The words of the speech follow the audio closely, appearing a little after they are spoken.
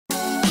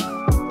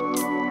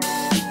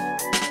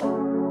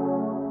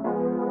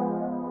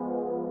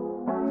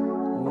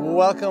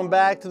welcome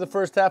back to the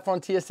first half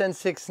on TSN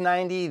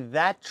 690.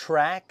 That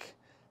track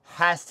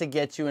has to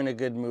get you in a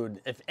good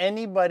mood. If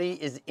anybody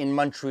is in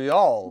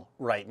Montreal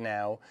right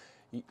now,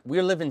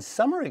 we're living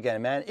summer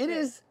again, man. It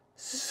is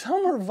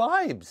summer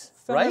vibes,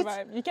 right?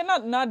 Vibe. You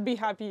cannot not be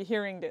happy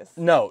hearing this.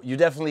 No, you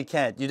definitely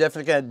can't. You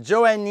definitely can't.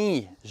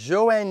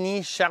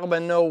 Joanie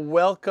Charbonneau,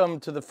 welcome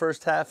to the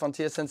first half on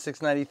TSN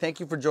 690. Thank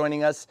you for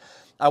joining us.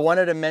 I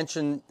wanted to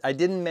mention, I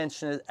didn't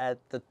mention it at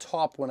the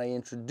top when I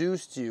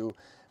introduced you,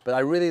 but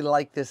I really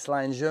like this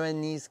line.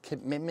 Joanie's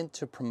commitment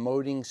to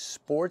promoting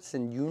sports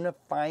and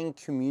unifying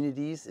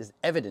communities is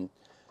evident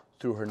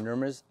through her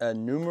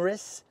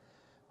numerous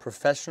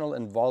professional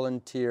and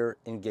volunteer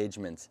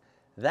engagements.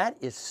 That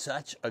is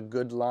such a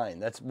good line.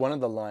 That's one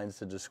of the lines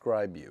to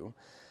describe you.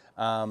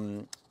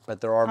 But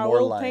there are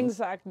more lines. I will thank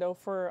Zach, though,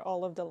 for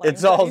all of the lines.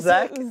 It's all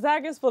Zach?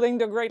 Zach is putting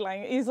the great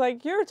line. He's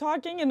like, you're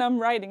talking and I'm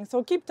writing,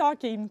 so keep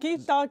talking,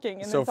 keep talking.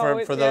 And so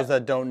for those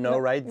that don't know,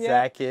 right,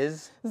 Zach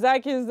is?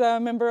 Zach is a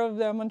member of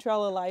the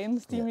Montreal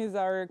Alliance team. He's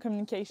our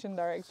communication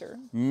director.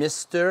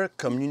 Mr.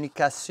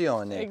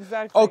 Comunicazione.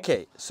 Exactly.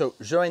 Okay, so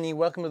Joanie,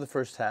 welcome to the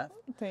first half.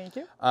 Thank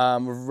you.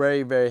 We're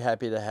very, very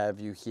happy to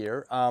have you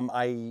here.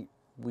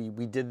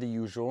 We did the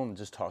usual and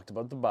just talked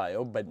about the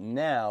bio, but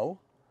now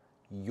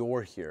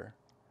you're here.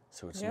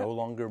 So it's no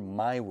longer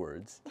my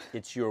words,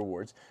 it's your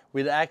words.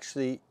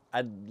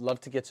 I'd love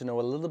to get to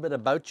know a little bit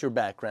about your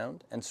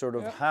background and sort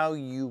of how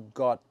you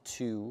got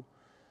to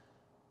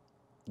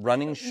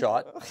running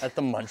shot at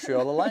the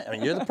Montreal Alliance. I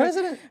mean, you're the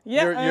president.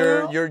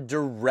 You're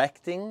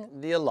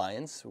directing the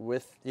alliance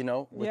with,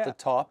 with the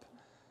top.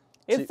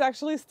 It's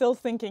actually still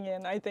sinking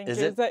in, I think. Is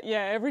it? That,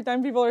 every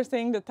time people are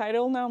saying the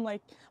title now, I'm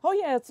like, oh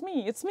yeah, it's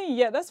me.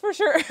 Yeah, that's for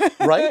sure.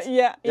 Right?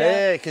 Yeah,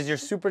 because you're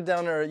super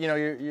down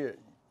there,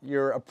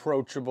 you're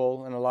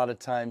approachable, and a lot of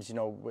times,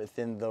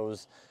 within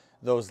those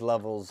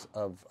levels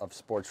of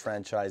sports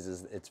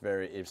franchises,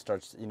 it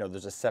starts,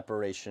 there's a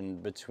separation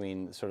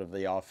between sort of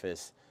the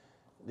office,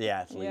 the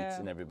athletes,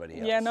 and everybody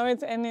else. Yeah, no,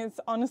 it's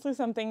honestly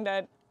something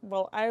that,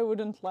 well, I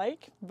wouldn't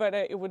like, but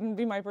it wouldn't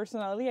be my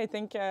personality. I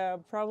think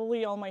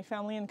probably all my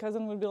family and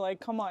cousin would be like,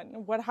 come on,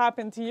 what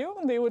happened to you?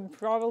 And they would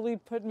probably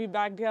put me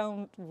back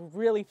down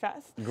really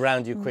fast.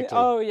 Ground you quickly.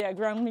 Oh, yeah,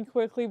 ground me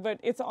quickly.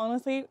 But it's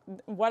honestly,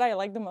 what I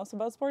like the most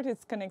about sport is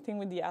connecting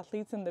with the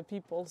athletes and the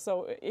people.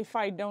 So if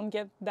I don't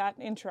get that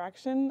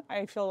interaction,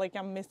 I feel like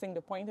I'm missing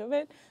the point of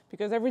it.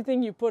 Because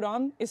everything you put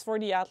on is for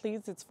the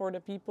athletes, it's for the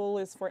people,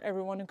 it's for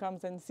everyone who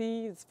comes and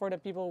see, it's for the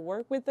people who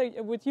work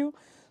with you.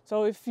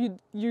 So if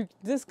you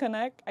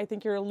disconnect, I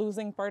think you're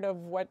losing part of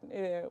what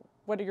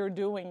you're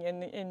doing,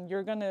 and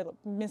you're gonna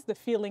miss the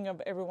feeling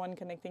of everyone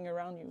connecting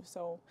around you.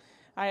 So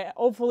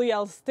hopefully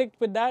I'll stick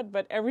with that,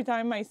 but every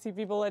time I see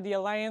people at the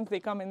Alliance, they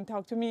come and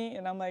talk to me,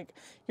 and I'm like,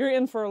 you're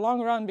in for a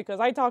long run because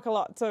I talk a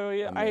lot. So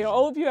I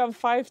hope you have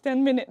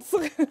 5-10 minutes.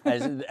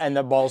 And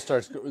the ball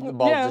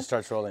just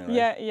starts rolling,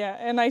 right? Yeah.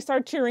 And I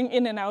start cheering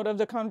in and out of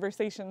the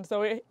conversation.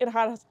 So it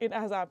has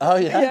happened. Oh,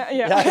 yeah?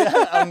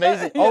 Yeah.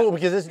 Amazing. Yeah. Oh,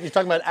 because you're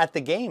talking about at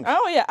the game.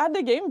 Oh, yeah. At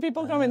the game,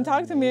 people come and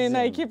talk to me, and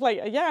I keep like,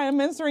 I'm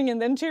answering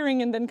and then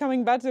cheering and then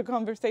coming back to the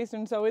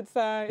conversation. So it's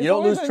you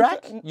don't lose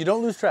track? You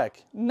don't lose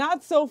track?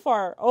 Not so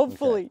far.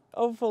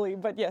 Hopefully,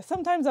 but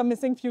sometimes I'm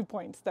missing few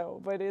points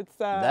though. But it's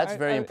that's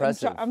very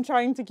impressive. I'm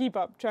trying to keep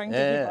up.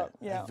 Yeah,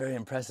 that's very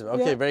impressive.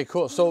 Okay, very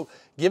cool. So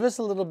give us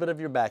a little bit of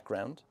your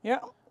background. Yeah,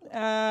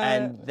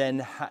 and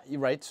then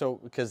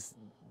so because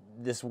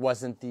this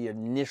wasn't the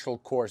initial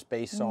course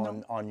based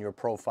on your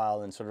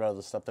profile and sort of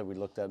other stuff that we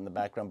looked at in the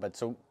background. But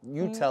so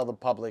you tell the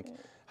public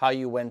how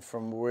you went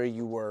from where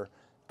you were.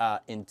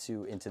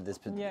 Into this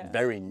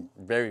very,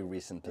 very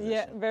recent position.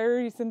 Yeah,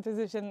 very recent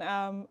position.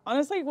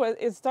 Honestly,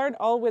 it started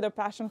all with a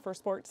passion for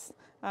sports.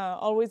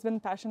 Always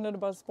been passionate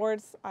about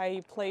sports.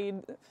 I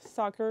played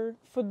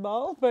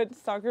football, but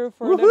soccer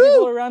for the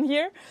people around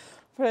here.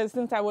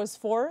 Since I was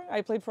 4,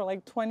 I played for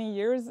like 20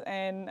 years,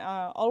 and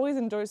always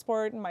enjoyed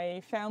sport. My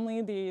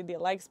family, they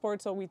like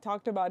sports, so we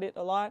talked about it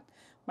a lot.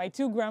 My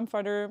 2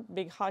 grandfather,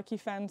 big hockey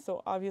fans,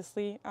 so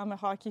obviously I'm a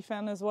hockey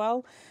fan as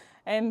well.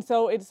 And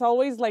so it's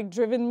always like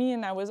driven me,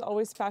 and I was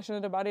always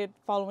passionate about it,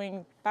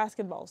 following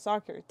basketball,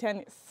 soccer,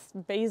 tennis,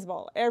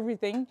 baseball,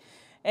 everything.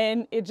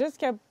 And it just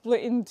kept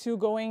into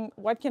going,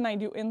 what can I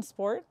do in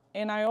sport?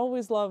 And I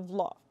always loved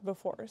law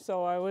before.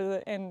 So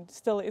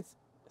it's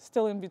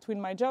still in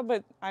between my job,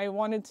 but I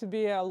wanted to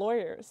be a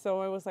lawyer. So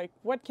I was like,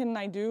 what can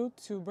I do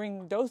to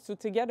bring those two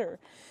together?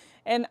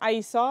 And I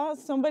saw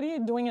somebody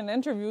doing an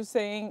interview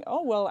saying,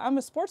 oh, well, I'm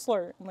a sports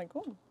lawyer. I'm like,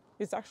 oh.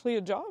 It's actually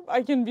a job.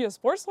 I can be a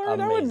sports lawyer.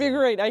 Amazing. That would be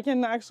great. I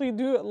can actually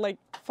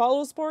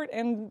follow sport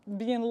and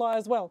be in law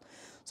as well.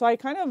 So I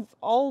kind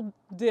of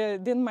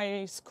did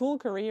my school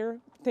career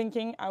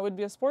thinking I would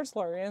be a sports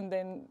lawyer, and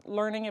then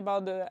learning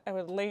about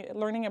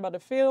the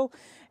field,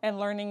 and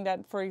learning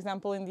that, for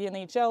example, in the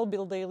NHL,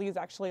 Bill Daly is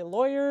actually a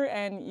lawyer,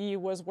 and he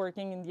was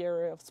working in the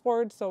area of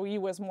sports, so he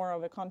was more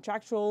of a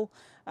contractual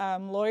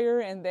lawyer.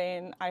 And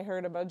then I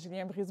heard about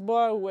Julien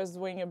Brisebois, who was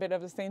doing a bit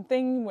of the same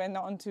thing, went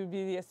on to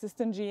be the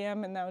assistant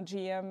GM and now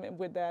GM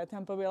with the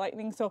Tampa Bay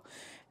Lightning. So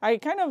I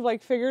kind of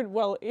like figured,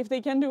 well, if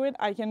they can do it,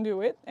 I can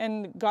do it,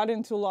 and got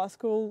into law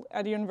school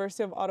at the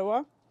University of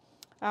Ottawa.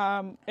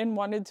 And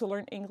wanted to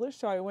learn English,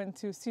 so I went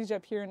to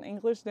CEBL here in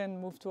English, then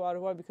moved to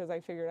Ottawa because I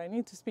figured I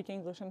need to speak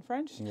English and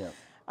French. Yeah.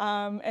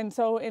 And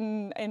so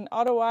in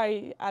Ottawa,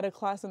 I had a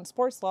class in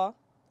sports law,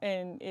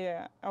 and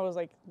yeah, I was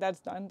like, that's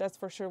done. That's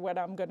for sure what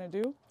I'm gonna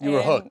do. You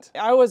were hooked.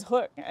 I was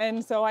hooked,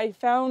 and so I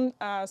found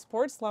a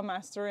sports law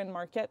master in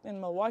Marquette in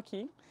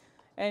Milwaukee,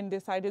 and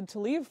decided to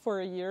leave for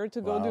a year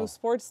to go do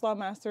sports law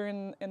master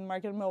in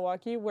Marquette,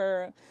 Milwaukee,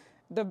 where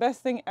the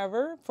best thing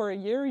ever for a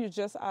year, you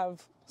just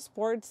have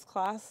sports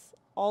class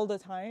all the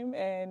time,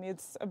 and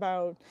it's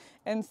about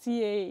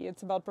NCAA,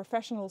 it's about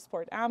professional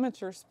sport,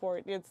 amateur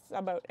sport, it's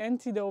about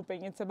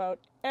anti-doping, it's about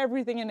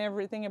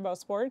everything about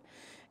sport,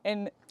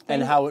 and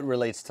how it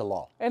relates to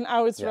law. And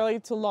how it's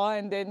related to law.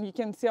 And then you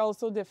can see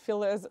also the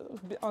field as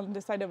on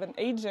the side of an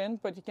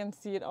agent, but you can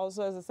see it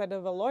also as a side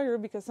of a lawyer,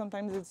 because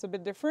sometimes it's a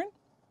bit different.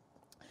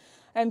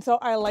 And so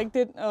I liked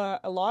it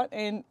a lot.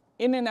 And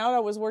in and out, I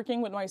was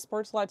working with my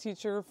sports law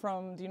teacher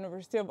from the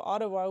University of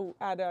Ottawa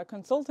at a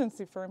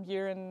consultancy firm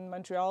here in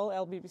Montreal,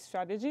 LBB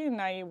Strategy,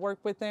 and I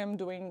worked with them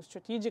doing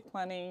strategic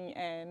planning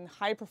and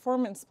high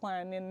performance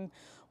plan in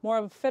more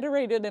of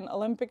federated and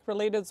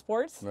Olympic-related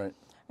sports. Right.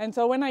 And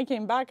so when I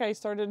came back, I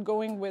started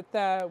going with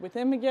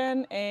him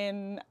again,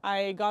 and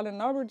I got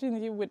an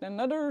opportunity with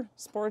another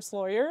sports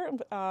lawyer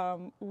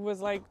who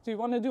was like, "Do you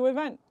want to do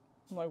event?"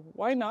 I'm like,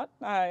 why not?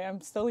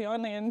 I'm still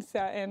young,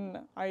 and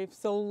I'm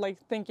still like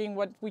thinking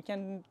what we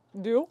can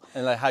do.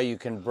 And like how you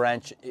can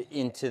branch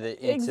into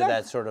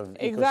that sort of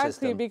ecosystem.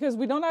 Exactly, because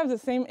we don't have the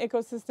same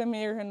ecosystem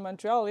here in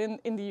Montreal.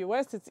 In the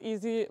US, it's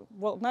easy,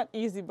 well, not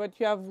easy, but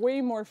you have way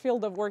more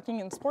field of working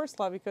in sports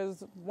law,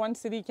 because one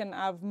city can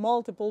have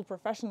multiple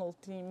professional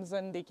teams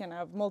and they can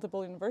have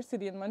multiple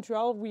universities. In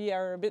Montreal, we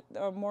are a bit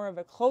more of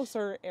a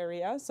closer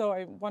area, so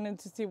I wanted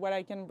to see what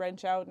I can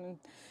branch out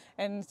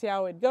and see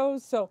how it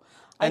goes. So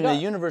the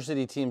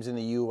university teams in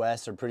the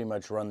U.S. are pretty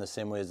much run the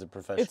same way as the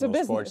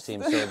professional sports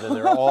teams. So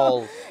they're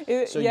all.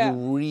 You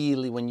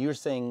really, when you're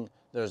saying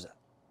there's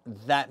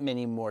that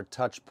many more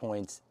touch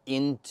points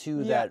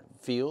into that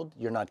field,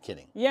 you're not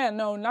kidding. Yeah,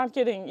 no, not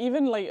kidding.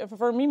 Even like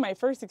for me, my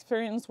first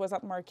experience was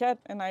at Marquette,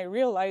 and I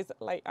realized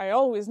like I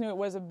always knew it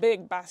was a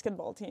big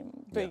basketball team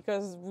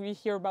because we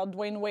hear about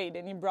Dwayne Wade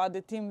and he brought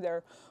the team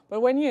there. But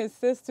when you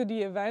assist to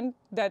the event,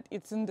 that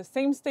it's in the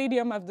same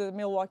stadium of the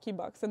Milwaukee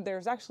Bucks, and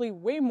there's actually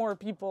way more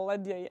people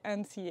at the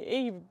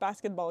NCAA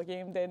basketball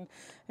game and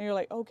you're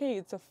like, okay,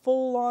 it's a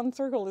full-on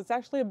circle. It's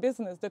actually a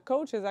business. The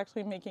coach is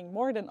actually making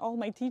more than all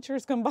my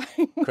teachers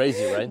combined.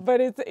 Crazy, right?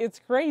 But it's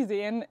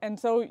crazy, and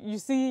so you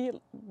see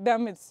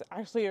them. It's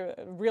actually a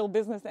real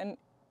business,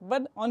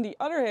 but on the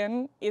other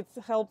hand, it's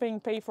helping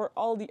pay for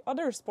all the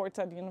other sports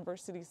at the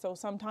university. So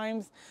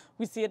sometimes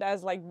we see it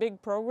as like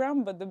big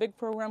program, but the big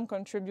program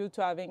contribute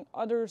to having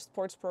other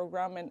sports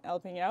program and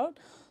helping out.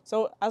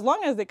 So as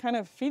long as they kind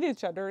of feed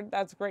each other,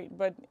 that's great.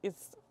 But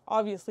it's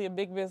obviously a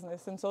big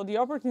business, and so the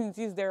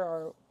opportunities there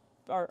are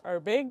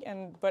big.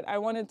 But I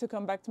wanted to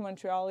come back to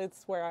Montreal.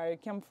 It's where I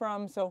came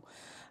from. So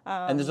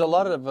and there's a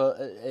lot of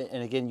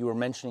and again, you were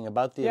mentioning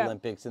about the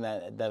Olympics and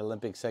that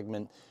Olympic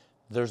segment.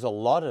 There's a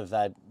lot of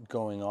that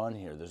going on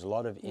here. There's a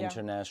lot of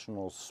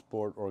international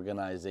sport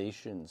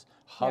organizations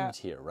hubbed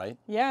here, right?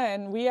 Yeah,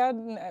 and we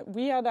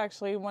had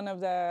actually one of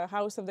the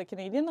house of the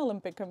Canadian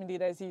Olympic Committee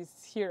that is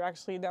here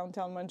actually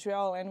downtown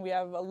Montreal, and we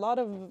have a lot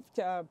of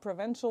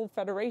provincial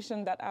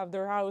federation that have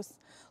their house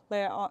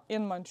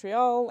in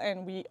Montreal,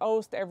 and we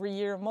host every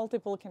year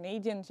multiple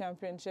Canadian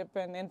championship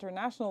and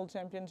international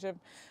championship.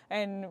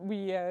 And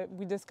we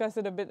discussed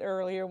it a bit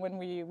earlier when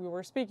we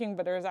were speaking,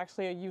 but there's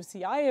actually a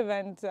UCI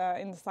event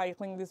in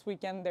cycling this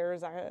weekend.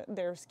 There's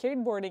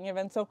skateboarding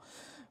event. So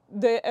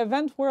the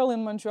event world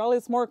in Montreal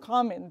is more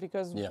common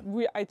because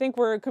I think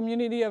we're a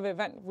community of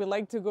event. We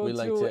like to go we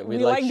like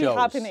the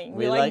happening.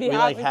 We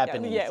like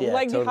happening. Yeah, we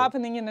like the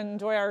happening and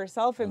enjoy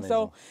ourselves. And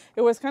so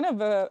it was kind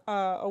of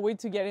a way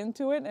to get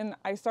into it. And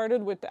I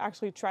started with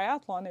actually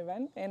triathlon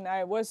event, and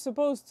I was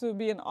supposed to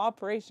be in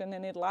operation,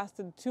 and it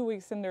lasted 2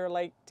 weeks. And they're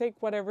like, take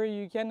whatever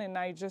you can, and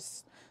I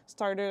just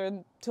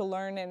started to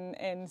learn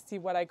and see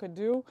what I could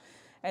do.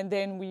 And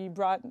then we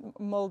brought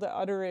multiple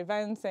other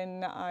events,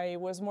 and I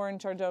was more in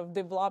charge of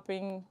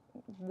developing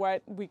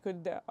what we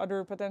could,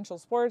 other potential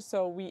sports.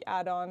 So we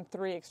add on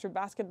 3 extra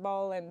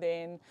basketball, and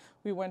then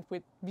we went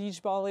with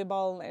beach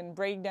volleyball and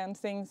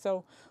breakdancing.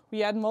 So we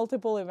had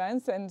multiple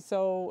events, and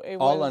so it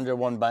was... All under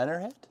one banner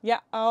head?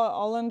 Yeah,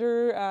 all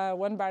under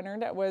one banner.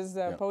 That was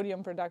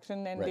Podium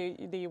Production, and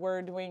they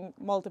were doing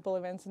multiple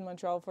events in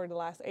Montreal for the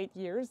last 8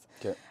 years.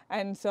 Okay.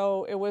 And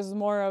so it was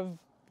more of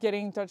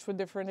getting in touch with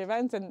different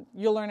events, and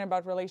you learn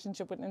about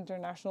relationship with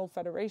international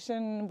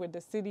federation, with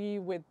the city,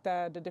 with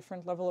the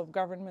different level of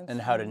governments.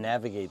 And how to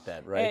navigate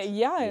that, right?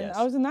 Yeah, and Yes.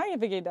 how to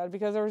navigate that,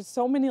 because there's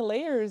so many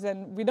layers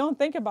and we don't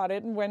think about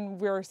it when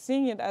we're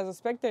seeing it as a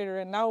spectator.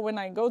 And now when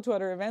I go to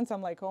other events,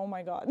 I'm like, oh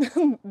my God,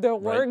 the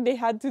work they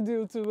had to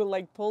do to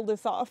like pull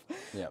this off.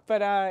 Yeah.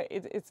 But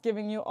it's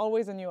giving you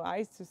always a new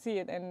eyes to see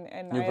it,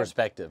 and New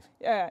perspective.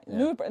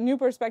 New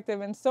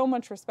perspective, and so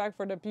much respect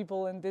for the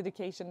people and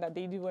dedication that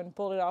they do and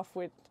pull it off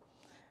with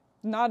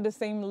not the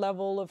same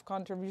level of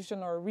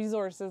contribution or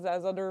resources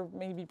as other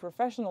maybe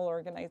professional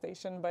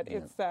organization, but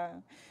it's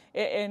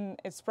and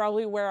it's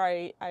probably where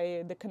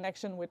I the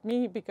connection with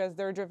me, because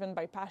they're driven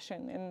by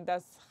passion, and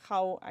that's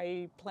how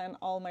I plan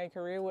all my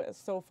career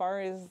so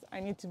far. Is I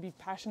need to be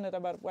passionate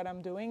about what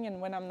I'm doing, and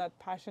when I'm not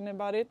passionate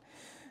about it,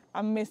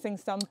 I'm missing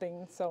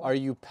something. So are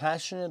you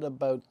passionate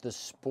about the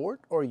sport,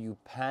 or are you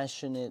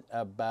passionate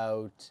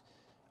about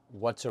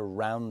what's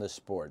around the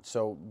sport?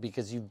 So,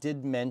 because you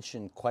did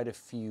mention quite a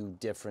few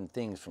different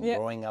things, from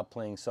growing up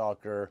playing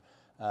soccer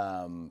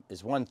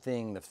is one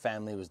thing. The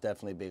family was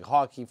definitely a big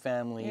hockey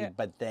family,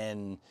 but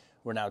then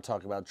we're now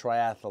talking about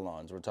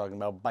triathlons, we're talking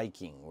about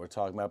biking, we're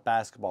talking about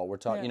basketball, we're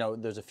talking, you know,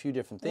 there's a few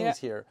different things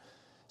here.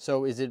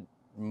 So is it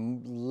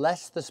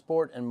less the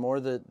sport and more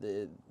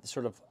the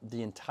sort of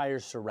the entire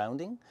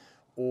surrounding,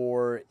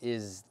 or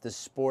is the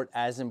sport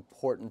as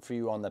important for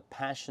you on the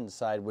passion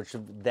side, which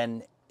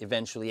then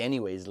eventually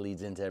anyways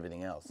leads into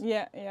everything else?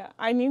 Yeah.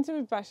 I need to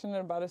be passionate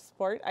about a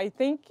sport. I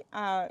think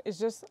it's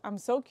just, I'm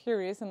so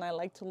curious and I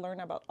like to learn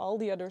about all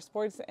the other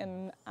sports,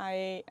 and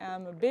I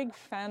am a big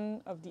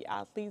fan of the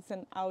athletes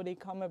and how they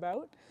come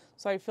about.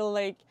 So I feel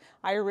like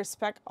I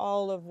respect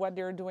all of what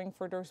they're doing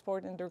for their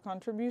sport and their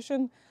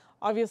contribution.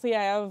 Obviously,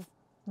 I have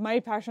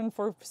my passion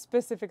for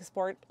specific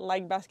sport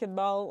like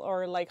basketball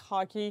or like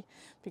hockey,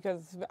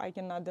 because I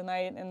cannot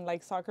deny it, and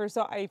like soccer.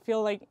 So I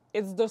feel like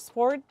it's the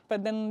sport,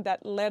 but then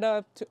that led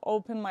up to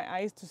open my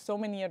eyes to so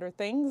many other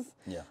things.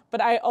 Yeah.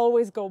 But I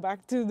always go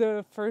back to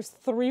the first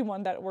three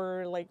one that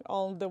were like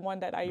all the one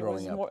that I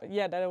was more,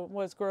 that I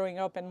was growing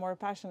up and more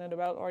passionate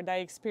about, or that I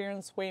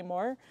experienced way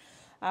more.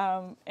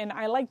 And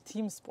I like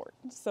team sport.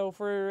 So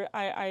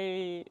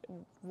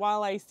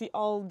while I see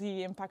all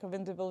the impact of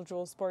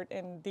individual sport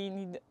and they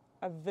need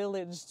a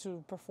village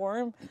to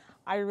perform,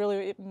 I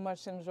really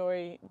much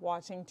enjoy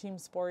watching team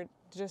sport.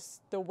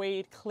 Just the way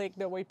it click,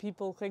 the way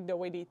people click, the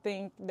way they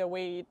think, the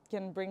way it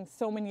can bring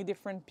so many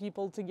different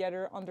people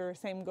together under the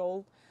same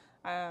goal.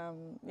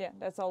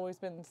 That's always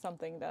been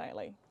something that I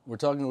like. We're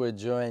talking with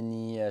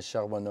Joanie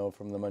Charbonneau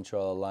from the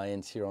Montreal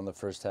Alliance here on the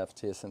first half of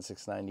TSN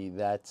 690.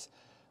 That's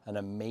an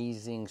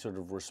amazing sort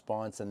of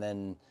response, and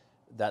then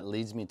that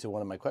leads me to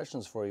one of my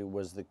questions for you,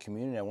 was the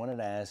community. I wanted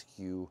to ask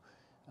you,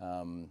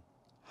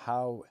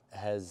 how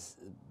has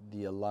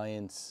the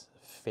Alliance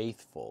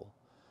faithful,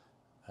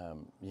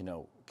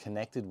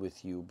 connected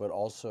with you, but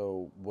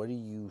also what do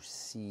you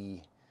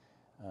see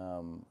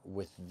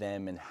with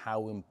them, and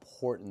how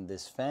important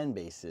this fan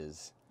base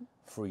is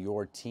for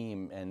your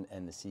team and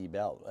the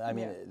CEBL? I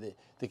mean,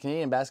 the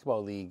Canadian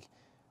Basketball League,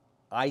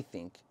 I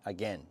think,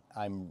 again,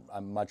 I'm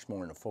much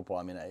more into football.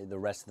 I mean, the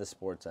rest of the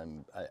sports,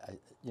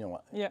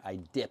 I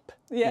dip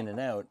in and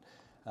out.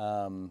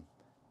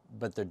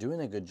 But they're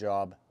doing a good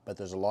job, but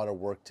there's a lot of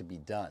work to be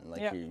done.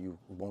 Like you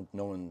won't,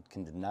 no one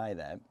can deny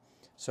that.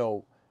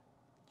 So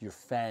your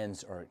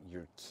fans are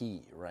your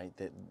key, right?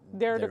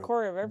 They're the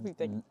core of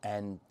everything.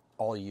 And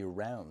all year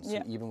round.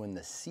 So even when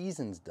the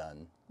season's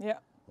done,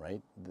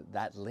 right,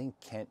 that link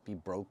can't be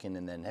broken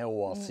and then, hey,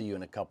 well, I'll see you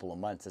in a couple of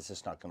months. It's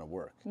just not going to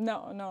work.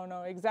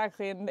 No,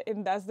 exactly.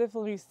 And that's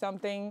definitely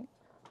something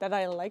that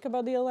I like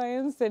about the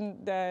Alliance,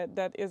 and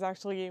that is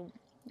actually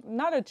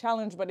not a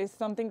challenge, but it's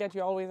something that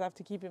you always have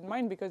to keep in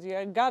mind, because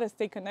you got to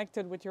stay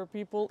connected with your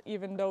people,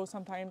 even though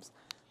sometimes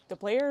the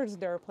players,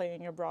 they're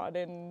playing abroad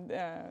and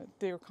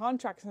their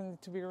contracts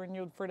need to be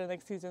renewed for the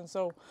next season.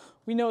 So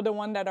we know the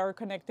one that are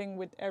connecting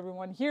with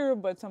everyone here,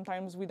 but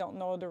sometimes we don't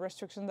know the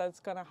restriction that's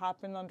going to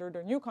happen under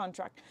the new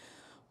contract.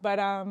 But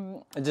are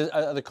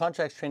the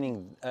contracts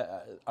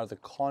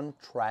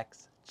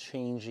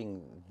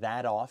changing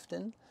that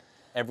often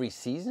every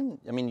season?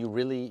 I mean,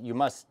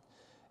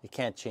 it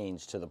can't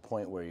change to the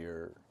point where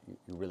you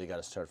really got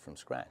to start from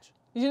scratch.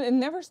 You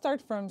never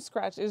start from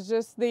scratch. It's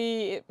just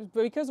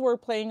because we're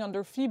playing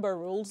under FIBA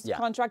rules,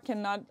 contract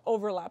cannot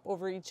overlap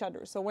over each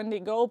other. So when they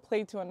go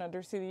play to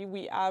another city,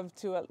 they have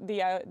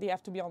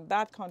to be on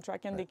that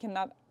contract, and they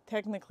cannot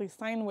technically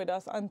sign with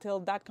us until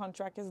that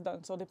contract is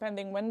done. So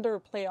depending when their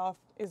playoff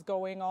is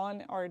going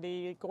on, are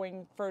they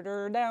going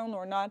further down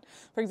or not?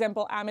 For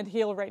example, Ahmed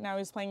Hill right now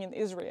is playing in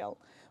Israel.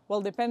 Well,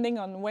 depending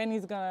on when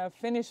he's going to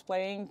finish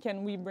playing,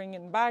 can we bring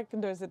him back?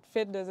 Does it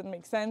fit? Does it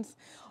make sense?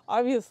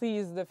 Obviously,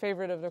 he's the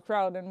favorite of the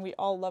crowd, and we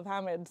all love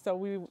Ahmed. So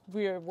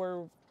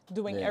we're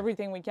doing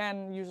everything we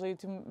can, usually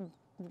to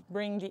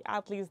bring the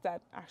athletes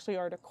that actually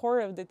are the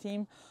core of the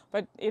team.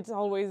 But it's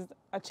always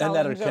a challenge. And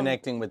that are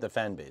connecting with the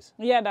fan base.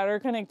 Yeah, that are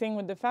connecting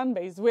with the fan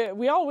base.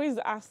 We always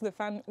ask the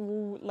fan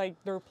who like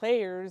their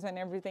players and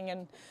everything,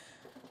 and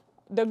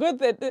the good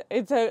that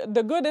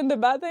the good and the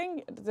bad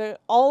thing.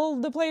 All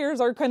the players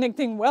are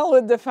connecting well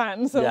with the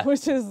fans, so,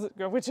 which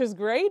is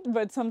great.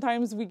 But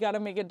sometimes we gotta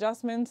make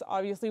adjustments.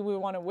 Obviously, we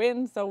want to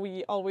win, so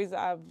we always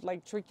have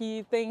like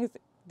tricky things.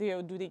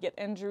 Do they get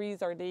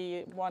injuries? Are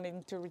they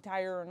wanting to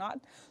retire or not?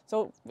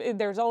 So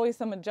there's always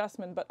some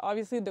adjustment, but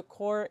obviously the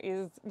core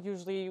is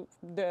usually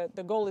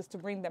the goal is to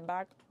bring them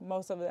back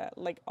most of the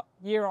like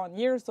year on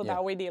year, so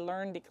that way they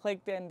learn, they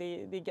click, and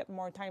they get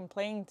more time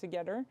playing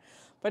together.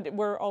 But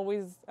we're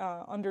always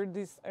under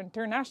these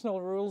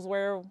international rules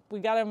where we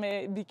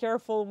gotta be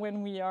careful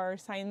when we are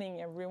signing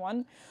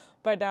everyone.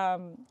 But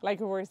like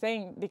we were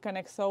saying, they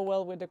connect so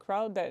well with the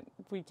crowd that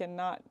we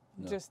cannot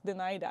just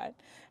deny that.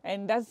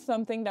 And that's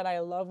something that I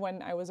love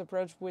when I was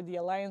approached with the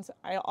Alliance.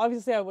 I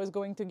was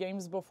going to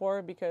games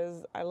before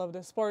because I love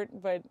the sport,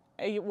 but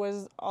it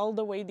was all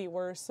the way they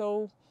were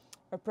so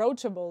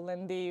approachable,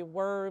 and they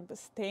were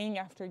staying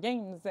after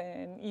games,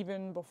 and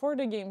even before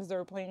the games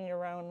they're playing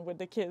around with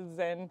the kids,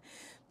 and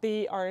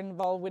they are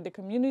involved with the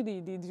community.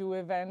 They do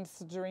events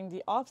during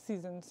the off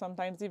season.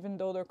 Sometimes even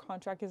though their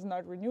contract is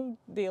not renewed,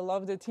 they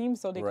love the team,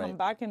 so they come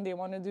back and they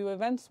want to do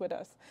events with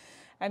us.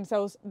 And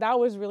so that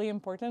was really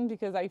important,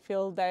 because I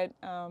feel that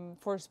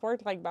for a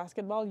sport like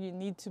basketball, you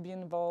need to be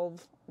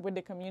involved with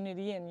the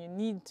community, and you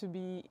need to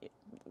be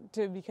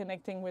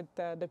connecting with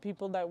the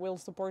people that will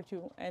support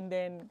you. And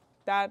then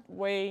that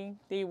way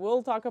they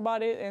will talk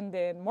about it, and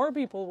then more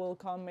people will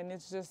come, and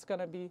it's just going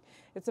to be,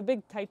 it's a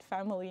big tight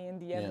family in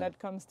the end that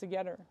comes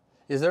together.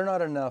 Is there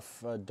not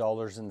enough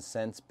dollars and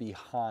cents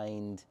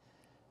behind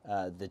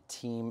the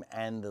team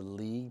and the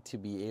league to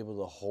be able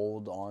to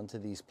hold on to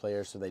these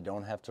players so they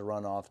don't have to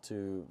run off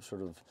to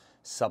sort of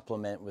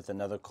supplement with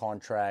another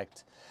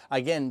contract?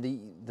 Again,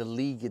 the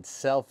league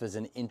itself is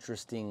an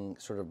interesting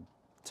sort of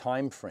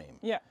time frame.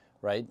 Yeah.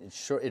 Right?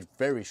 It's short. It's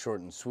very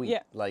short and sweet. Yeah.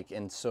 Like,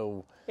 and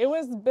so it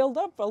was built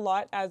up a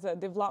lot as a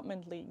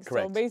development league.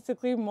 Correct. So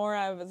basically more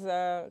as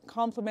a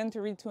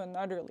complementary to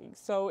another league.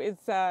 So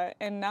it's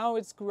and now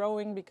it's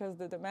growing because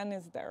the demand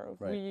is there.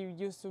 Right. We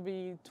used to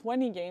be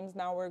 20 games.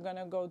 Now we're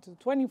gonna go to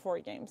 24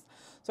 games.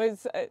 So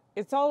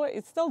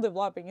it's still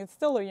developing. It's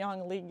still a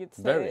young league.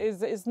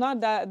 It's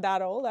not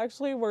that old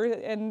actually.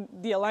 In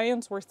the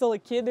Alliance, we're still a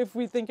kid if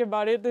we think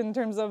about it in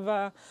terms of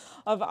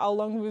how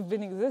long we've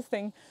been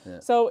existing. Yeah.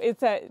 So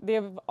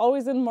they've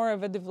always been more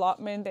of a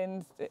development,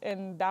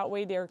 and that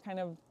way they're kind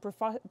of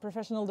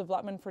professional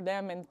development for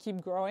them and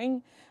keep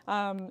growing.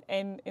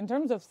 And in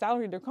terms of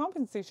salary, their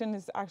compensation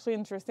is actually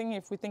interesting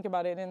if we think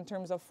about it in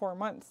terms of 4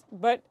 months.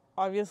 But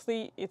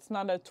obviously, it's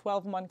not a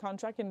 12-month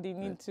contract, and they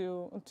need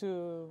to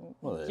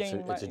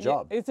gain money. It's a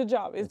job. It's a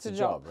job. It's a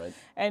job, right?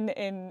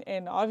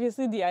 And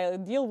obviously, the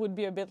ideal would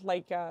be a bit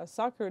like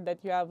soccer, that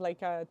you have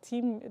like a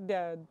team.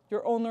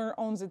 Your owner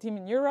owns a team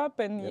in Europe,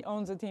 and he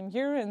owns a team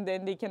here, and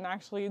then they can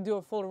actually do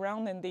a full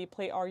round and they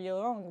play all year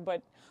long.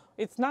 But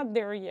it's not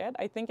there yet.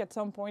 I think at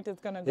some point it's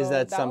going to go. Is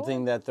that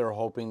something that they're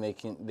hoping they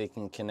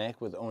can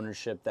connect with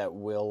ownership, that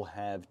will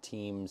have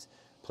teams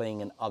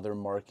playing in other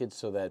markets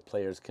so that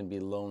players can be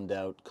loaned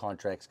out,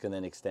 contracts can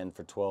then extend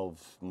for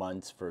 12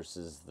 months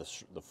versus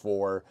the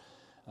 4,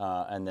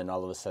 and then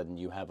all of a sudden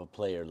you have a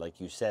player, like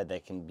you said,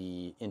 that can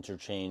be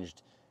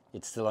interchanged.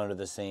 It's still under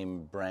the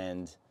same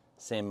brand,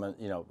 same,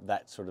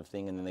 that sort of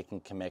thing, and then they can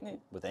connect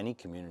with any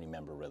community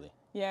member, really.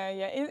 Yeah.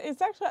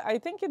 It's actually, I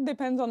think it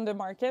depends on the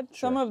market.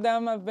 Sure. Some of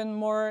them have been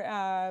more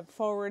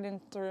forward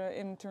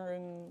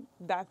into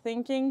that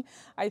thinking.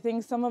 I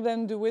think some of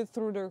them do it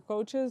through their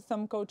coaches.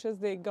 Some coaches,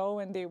 they go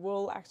and they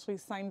will actually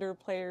sign their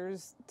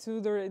players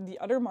to the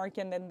other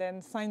market and then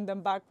sign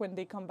them back when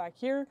they come back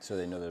here. So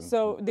they know them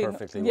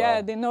perfectly well.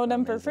 Yeah, they know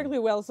them perfectly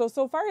well.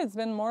 So far it's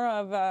been more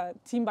of a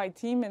team by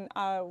team. And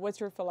what's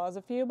your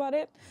philosophy about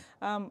it?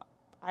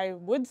 I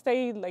would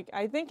say,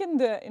 I think in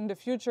the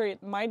future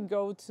it might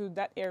go to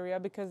that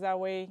area, because that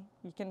way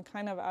you can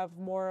kind of have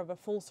more of a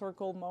full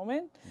circle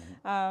moment.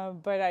 Mm-hmm.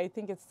 But I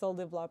think it's still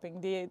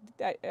developing.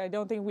 I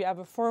don't think we have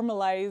a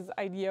formalized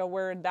idea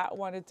where that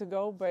wanted to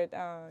go, but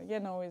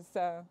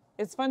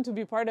it's fun to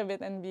be part of it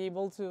and be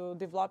able to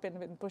develop it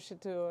and push it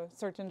to a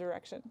certain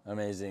direction.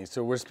 Amazing.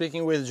 So we're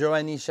speaking with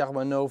Joanie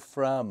Charbonneau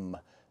from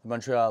the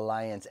Montreal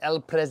Alliance. El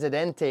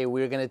Presidente.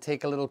 We're going to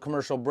take a little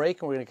commercial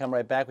break, and we're going to come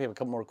right back. We have a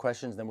couple more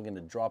questions, then we're going to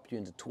drop you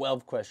into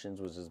 12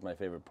 questions, which is my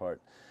favorite part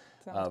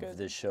of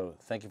this show.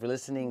 Thank you for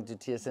listening to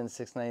TSN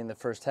 690 in the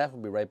first half.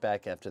 We'll be right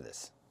back after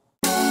this.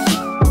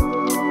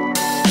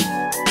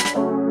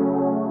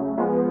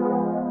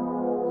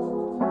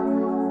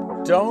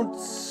 Don't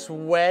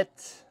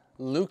sweat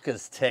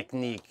Luca's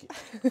technique.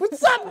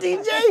 What's up,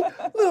 DJ?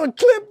 Little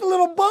clip, a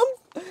little bump.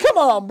 Come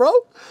on, bro.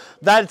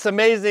 That's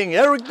amazing.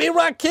 Eric B.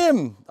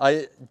 Rakim.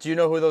 Do you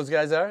know who those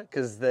guys are?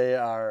 Because they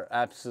are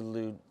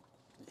absolute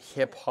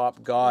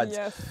hip-hop gods.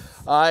 Yes.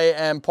 I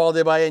am Paul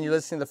Desbaye, and you're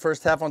listening to the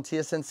first half on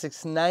TSN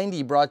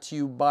 690, brought to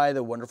you by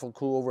the wonderful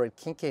crew over at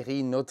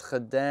Quincaillerie Notre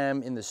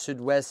Dame in the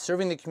Sud-Ouest,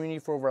 serving the community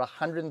for over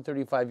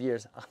 135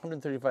 years.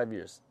 135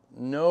 years.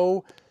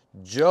 No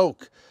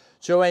joke.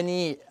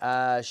 Joanie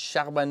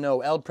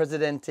Charbonneau, El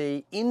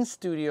Presidente, in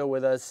studio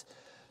with us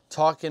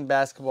talking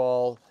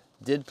basketball,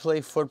 did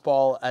play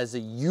football as a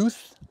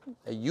youth.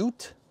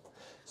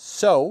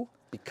 So,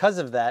 because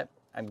of that,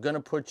 I'm going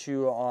to put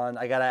you on,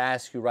 I got to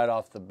ask you right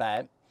off the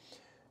bat,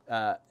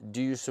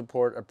 do you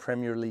support a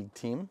Premier League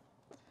team?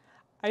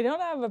 I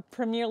don't have a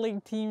Premier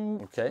League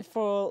team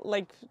for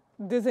like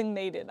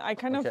designated. I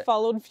kind of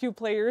followed a few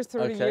players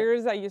through the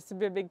years. I used to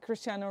be a big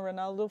Cristiano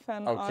Ronaldo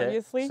fan,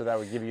 obviously. So that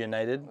would give you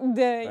United?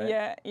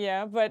 Right?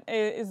 Yeah. But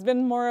it's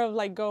been more of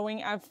like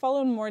going, I've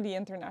followed more the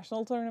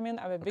international tournament.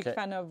 I'm a big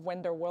fan of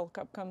when the World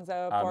Cup comes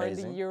up or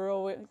the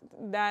Euro.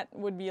 That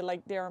would be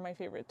like, they are my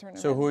favorite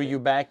tournaments. So who are you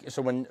back?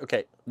 So when,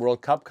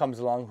 World Cup comes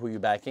along, who are you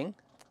backing?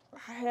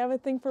 I have a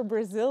thing for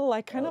Brazil.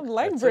 I kind of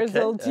like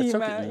Brazil team.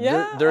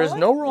 There is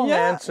no wrong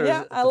answers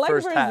at the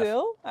first half.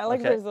 I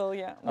like Brazil,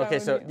 Okay,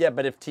 so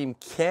but if Team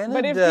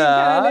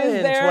Canada, is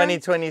in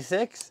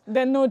 2026?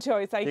 Then no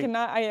choice. I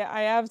cannot.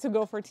 I have to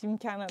go for Team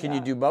Canada. Can you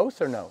do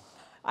both or no?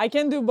 I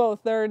can do both.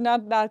 They're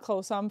not that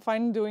close, so I'm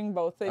fine doing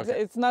both.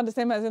 It's not the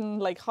same as in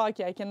like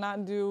hockey. I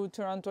cannot do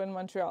Toronto and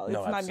Montreal. It's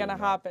not going to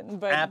happen.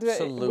 But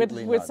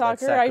with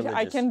soccer,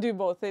 I can do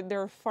both.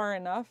 They're far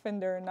enough,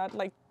 and they're not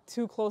like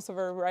too close of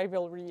a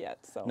rivalry yet.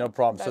 So no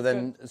problem. So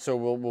then,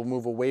 we'll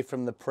move away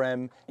from the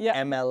Prem.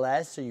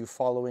 MLS. Are you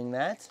following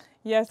that?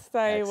 Yes,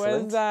 I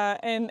was,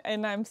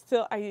 and I'm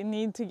still. I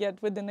need to get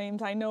with the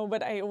names. I know,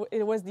 but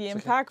it was the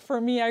Impact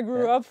for me. I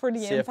grew up for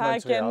the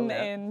Impact,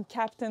 and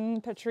Captain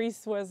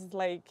Patrice was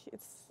like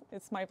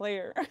it's my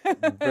player.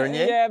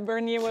 Bernier.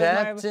 Bernier was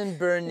Captain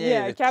Bernier.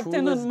 Yeah,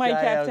 Captain was my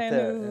captain.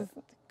 Is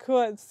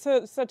cool.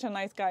 Such a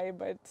nice guy,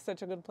 but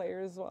such a good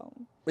player as well.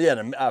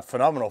 Yeah, a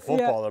phenomenal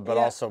footballer, but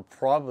also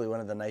probably one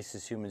of the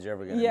nicest humans you're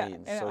ever going to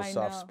meet. So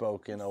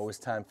soft-spoken, always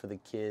time for the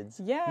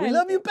kids. Yeah, we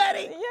love you,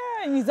 Betty.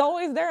 Yeah, and he's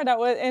always there.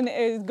 And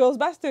it goes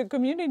back to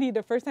community.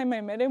 The first time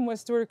I met him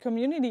was through a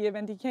community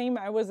event. He came.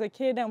 I was a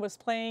kid and was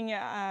playing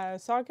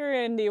soccer,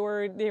 and they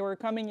were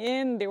coming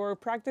in. They were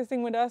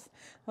practicing with us.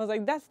 I was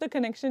like, that's the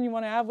connection you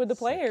want to have with the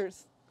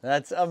players.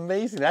 That's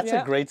amazing. That's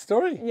a great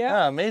story.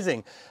 Yeah,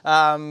 amazing.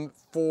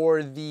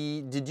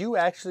 Did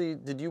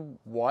you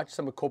watch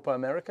some of Copa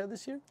America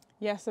this year?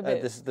 Yes, a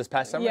bit. This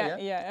past summer,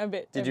 yeah, a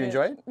bit. Did you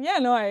enjoy it? Yeah,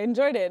 no, I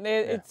enjoyed it.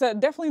 It's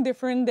definitely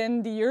different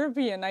than the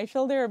European. I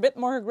feel they're a bit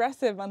more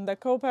aggressive on the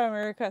Copa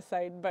America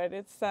side, but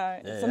it's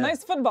a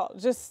nice football,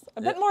 just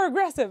a bit more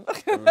aggressive.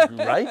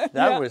 Right?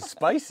 That was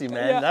spicy,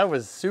 man. Yeah. That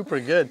was super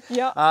good.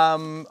 Yeah.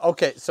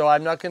 Okay, so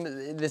I'm not going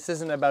to, this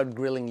isn't about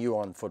grilling you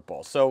on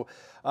football. So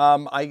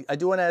I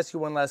do want to ask you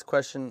one last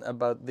question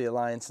about the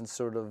Alliance and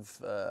sort of,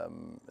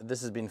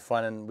 this has been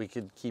fun and we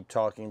could keep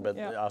talking, but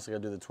I also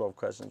got to do the 12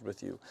 questions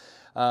with you.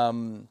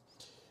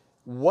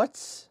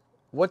 What's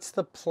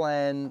the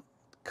plan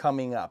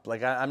coming up?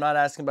 Like I'm not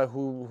asking about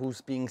who's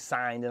being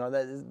signed and all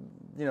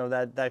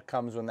that. That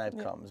comes when that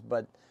comes.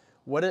 But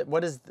what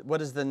is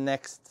the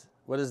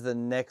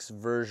next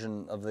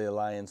version of the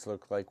Alliance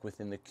look like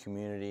within the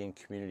community and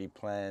community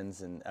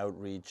plans and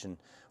outreach, and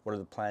what are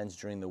the plans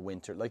during the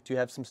winter? Like, do you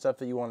have some stuff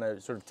that you want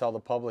to sort of tell the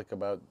public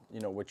about,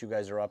 what you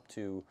guys are up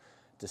to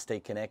stay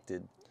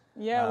connected?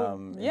 Yeah,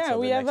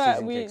 we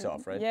have kicks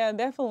off, right? Yeah,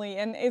 definitely,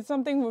 and it's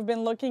something we've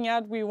been looking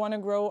at. We want to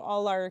grow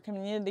all our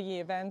community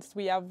events.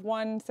 We have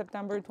one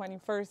September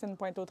 21st in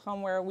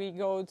Pointe-aux-Trembles where we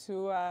go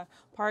to a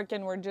park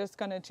and we're just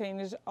gonna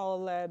change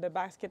all the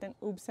basket and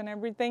hoops and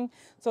everything.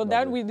 So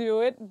that we do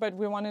it, but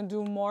we want to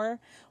do more.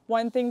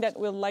 One thing that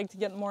we'd like to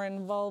get more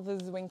involved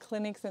is doing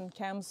clinics and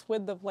camps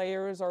with the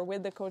players or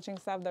with the coaching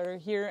staff that are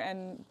here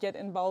and get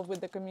involved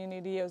with the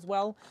community as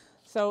well.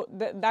 So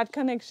that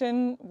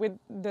connection with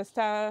the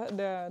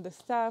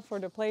staff or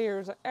the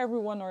players,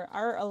 everyone, or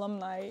our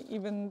alumni,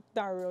 even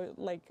our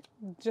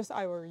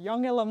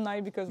young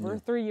alumni, because we're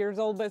 3 years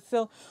old, but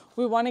still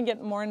we want to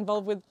get more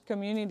involved with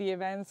community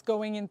events,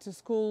 going into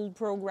school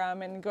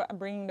program and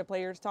bringing the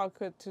players talk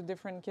to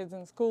different kids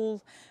in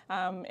schools,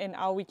 and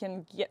how we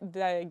can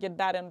get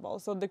that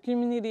involved. So the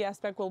community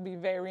aspect will be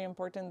very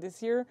important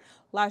this year.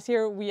 Last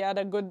year we had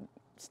a good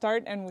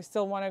start and we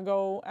still want to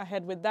go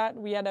ahead with that.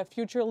 We had a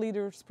future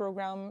leaders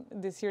program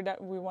this year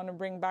that we want to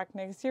bring back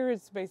next year.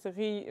 It's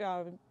basically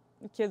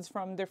kids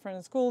from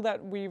different schools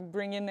that we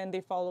bring in and they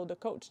follow the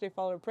coach, they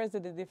follow the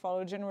president, they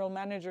follow general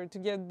manager to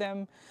get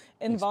them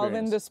involved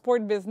in the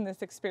sport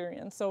business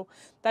experience. So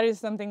that is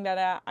something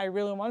that I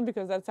really want,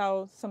 because that's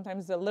how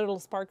sometimes the little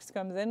sparks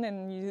comes in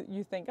and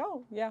you think,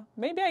 oh yeah,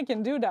 maybe I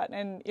can do that.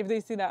 And if they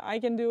see that I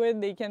can do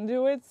it, they can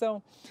do it.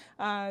 So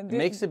it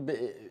makes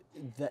it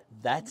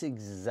that's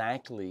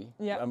exactly,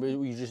 I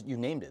mean, you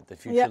named it, the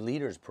Future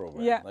Leaders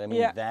Program. Yeah. I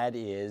mean,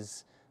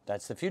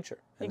 that's the future.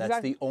 And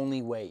that's the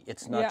only way.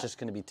 It's not just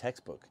going to be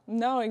textbook.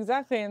 No,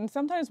 exactly. And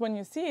sometimes when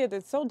you see it,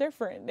 it's so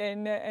different.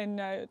 And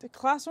the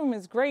classroom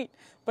is great,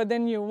 but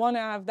then you want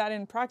to have that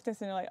in practice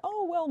and you're like,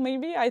 oh, well,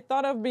 maybe I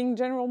thought of being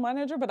general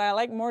manager, but I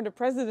like more the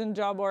president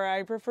job, or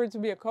I prefer to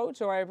be a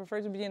coach, or I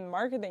prefer to be in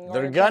marketing.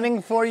 They're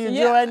gunning for you,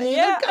 Joanne.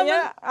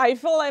 Yeah. I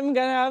feel I'm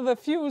going to have a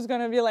few who's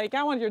going to be like,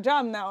 I want your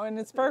job now. And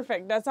it's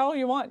perfect. That's all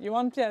you want. You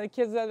want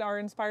kids that are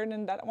inspired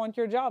and that want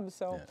your job.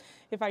 So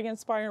if I can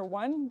inspire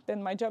one,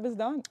 then my job is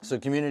done. So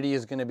community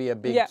is going to be a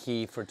big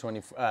key for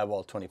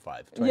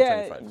 2025.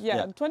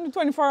 Yeah,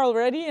 2024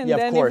 already, and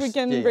then if we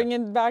can bring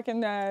it back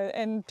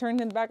and turn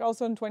it back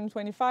also in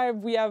 2025,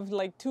 we have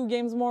like 2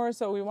 games more,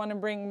 so we want to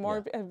bring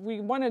more.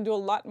 We want to do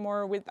a lot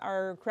more with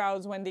our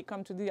crowds when they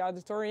come to the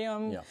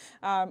auditorium.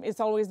 It's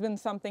always been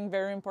something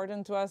very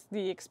important to us.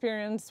 The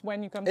experience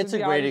when you come to the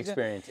auditorium. It's a great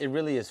experience. It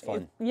really is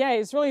fun.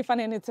 It's really fun,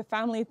 and it's a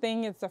family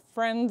thing. It's a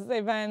friends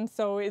event,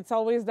 so it's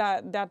always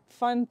that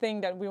fun thing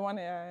that we want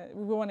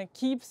to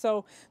keep.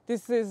 So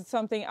this is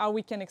something how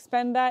we can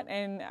expand that,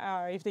 and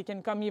if they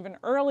can come even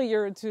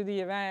earlier to the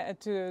event,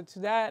 to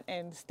that,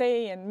 and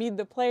stay and meet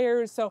the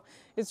players. So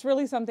it's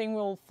really something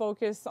we'll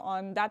focus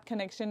on, that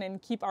connection,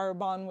 and keep our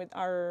bond with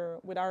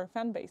our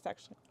fan base.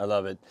 Actually, I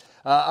love it.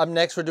 Up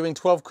next, we're doing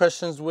 12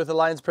 questions with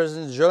Alliance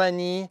President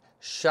Joanie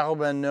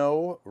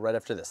Charbonneau. Right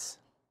after this.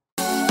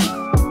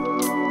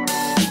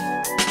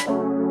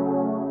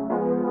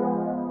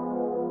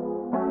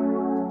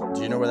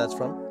 Do you know where that's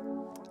from?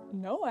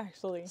 No,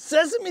 actually.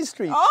 Sesame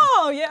Street.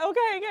 Oh, yeah.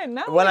 Okay, good.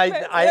 Now when I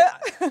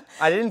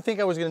didn't think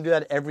I was going to do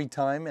that every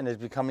time, and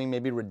it's becoming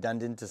maybe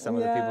redundant to some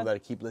of the people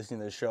that keep listening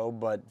to the show,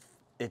 but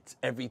it's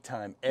every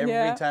time.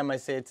 Every time I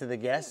say it to the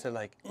guests, they're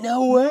like,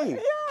 "No way!"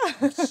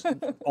 Yeah.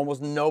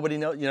 Almost nobody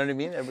knows. You know what I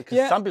mean?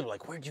 Because some people are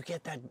like, "Where'd you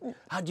get that?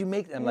 How'd you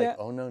make that?" I'm like,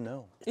 "Oh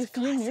no, it's a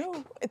classic. You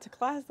knew, it's a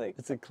classic.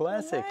 It's a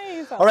classic."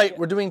 Nice. All right,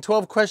 we're doing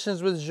 12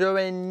 questions with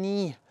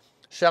Joanie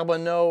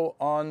Charbonneau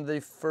on the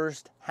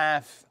first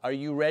half. Are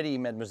you ready,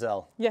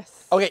 mademoiselle?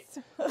 Yes. Okay,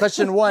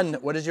 question 1.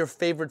 What is your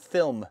favorite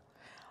film?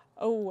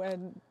 Oh,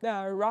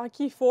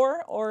 Rocky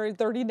 4 or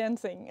Dirty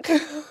Dancing.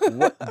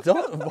 Why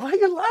are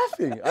you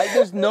laughing?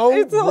 There's no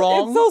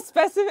wrong.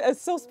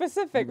 It's so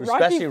specific.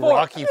 Especially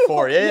Rocky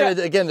 4.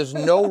 Again, there's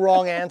no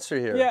wrong answer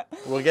here. Yeah.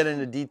 We'll get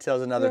into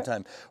details another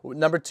time.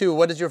 Number 2,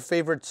 what is your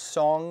favorite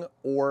song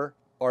or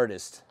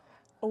artist?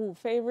 Oh,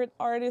 favorite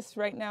artist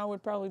right now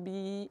would probably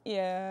be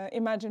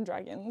Imagine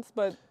Dragons,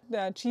 but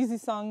the cheesy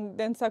song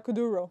Densa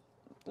Kuduro.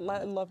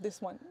 Love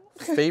this one.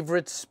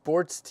 Favorite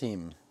sports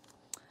team?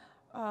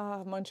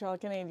 Montreal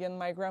Canadian.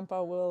 My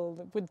grandpa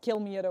would kill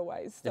me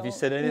otherwise. So. If you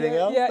said anything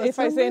else? Yeah, if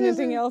I say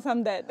anything else,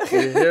 I'm dead.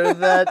 You hear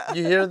that?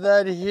 You hear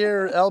that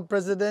here, El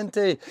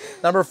Presidente.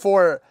 Number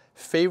 4,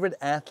 favorite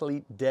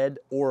athlete, dead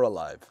or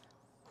alive?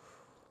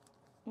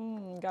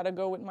 Gotta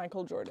go with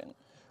Michael Jordan.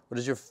 What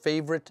is your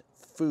favorite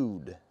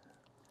food?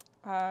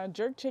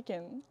 Jerk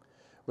chicken.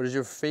 What is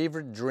your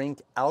favorite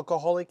drink,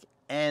 alcoholic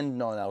and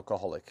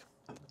non-alcoholic?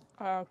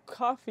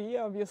 Coffee,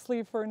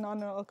 obviously, for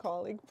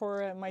non-alcoholic.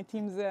 For my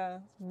team's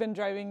been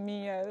driving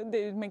me,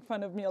 they make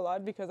fun of me a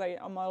lot because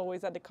I'm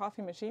always at the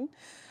coffee machine.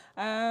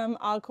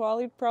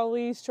 Alcoholic,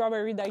 probably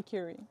strawberry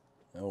daiquiri.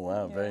 Oh,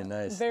 wow, very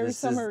nice. Very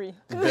summery.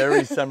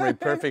 Very summery,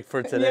 perfect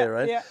for today,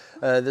 right? Yeah.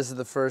 This is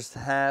the first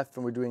half,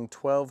 and we're doing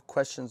 12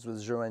 questions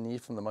with Joanie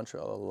from the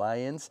Montreal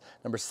Alliance.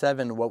 Number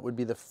 7, what would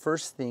be the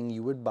first thing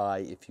you would buy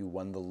if you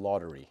won the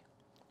lottery?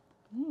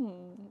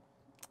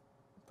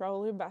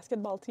 Probably a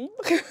basketball team.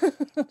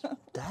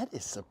 That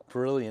is a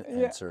brilliant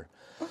answer.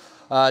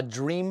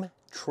 Dream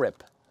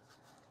trip?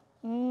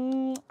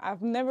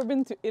 I've never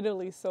been to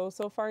Italy, so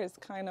far it's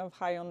kind of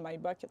high on my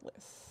bucket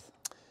list.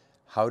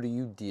 How do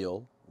you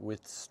deal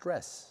with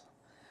stress?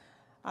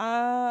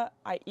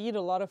 I eat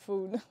a lot of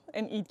food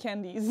and eat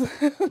candies.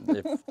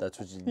 If that's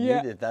what you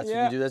need, if that's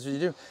what you do, that's what you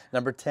do.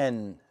 Number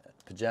 10,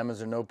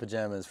 pajamas or no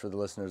pajamas for the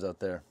listeners out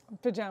there?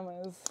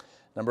 Pajamas.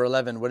 Number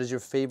 11, what is your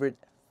favorite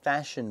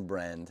fashion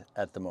brand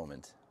at the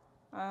moment?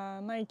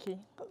 Nike.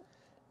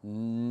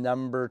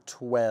 Number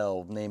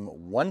 12, name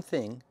one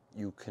thing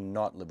you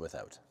cannot live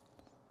without.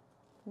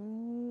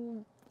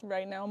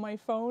 Right now, my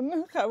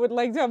phone. I would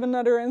like to have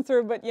another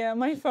answer, but yeah,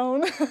 my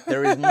phone.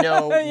 There is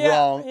no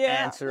wrong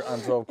answer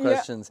on 12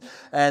 questions.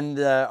 And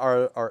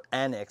our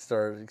annex,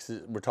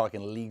 we're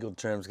talking legal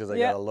terms because I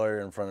got a lawyer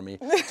in front of me.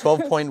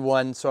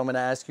 12.1, so I'm going to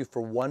ask you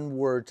for one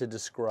word to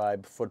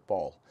describe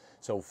football.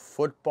 So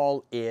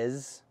football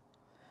is?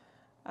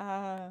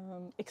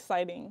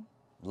 Exciting.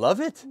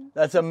 Love it.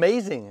 That's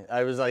amazing.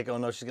 I was like, oh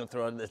no, she's going to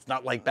throw it. It's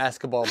not like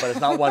basketball, but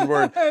it's not one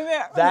word.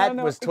 That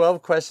was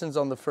 12 questions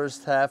on the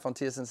first half on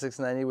TSN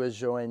 690 with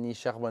Joanie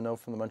Charbonneau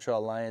from the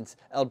Montreal Alliance.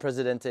 El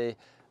Presidente,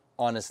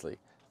 honestly,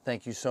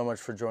 thank you so much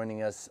for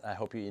joining us. I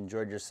hope you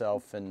enjoyed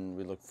yourself, and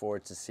we look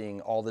forward to seeing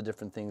all the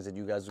different things that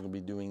you guys are going to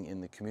be doing in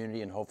the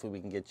community, and hopefully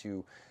we can get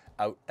you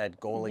out at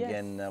goal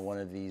again one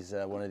of these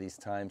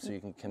times, so you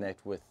can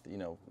connect with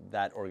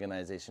that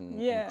organization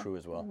and crew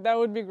as well. That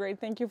would be great.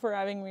 Thank you for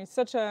having me.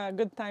 Such a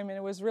good time, and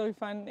it was really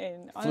fun.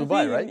 And honestly, flew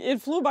by, right?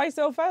 It flew by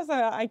so fast.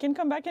 I can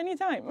come back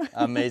anytime.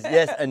 Amazing.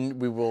 Yes, and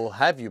we will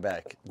have you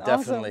back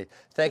definitely.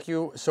 Awesome. Thank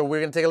you. So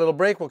we're gonna take a little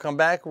break. We'll come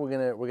back. We're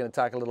gonna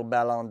talk a little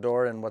Ballon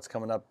d'Or and what's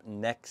coming up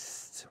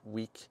next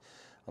week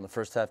on the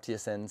first half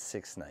TSN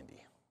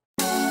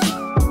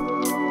 690.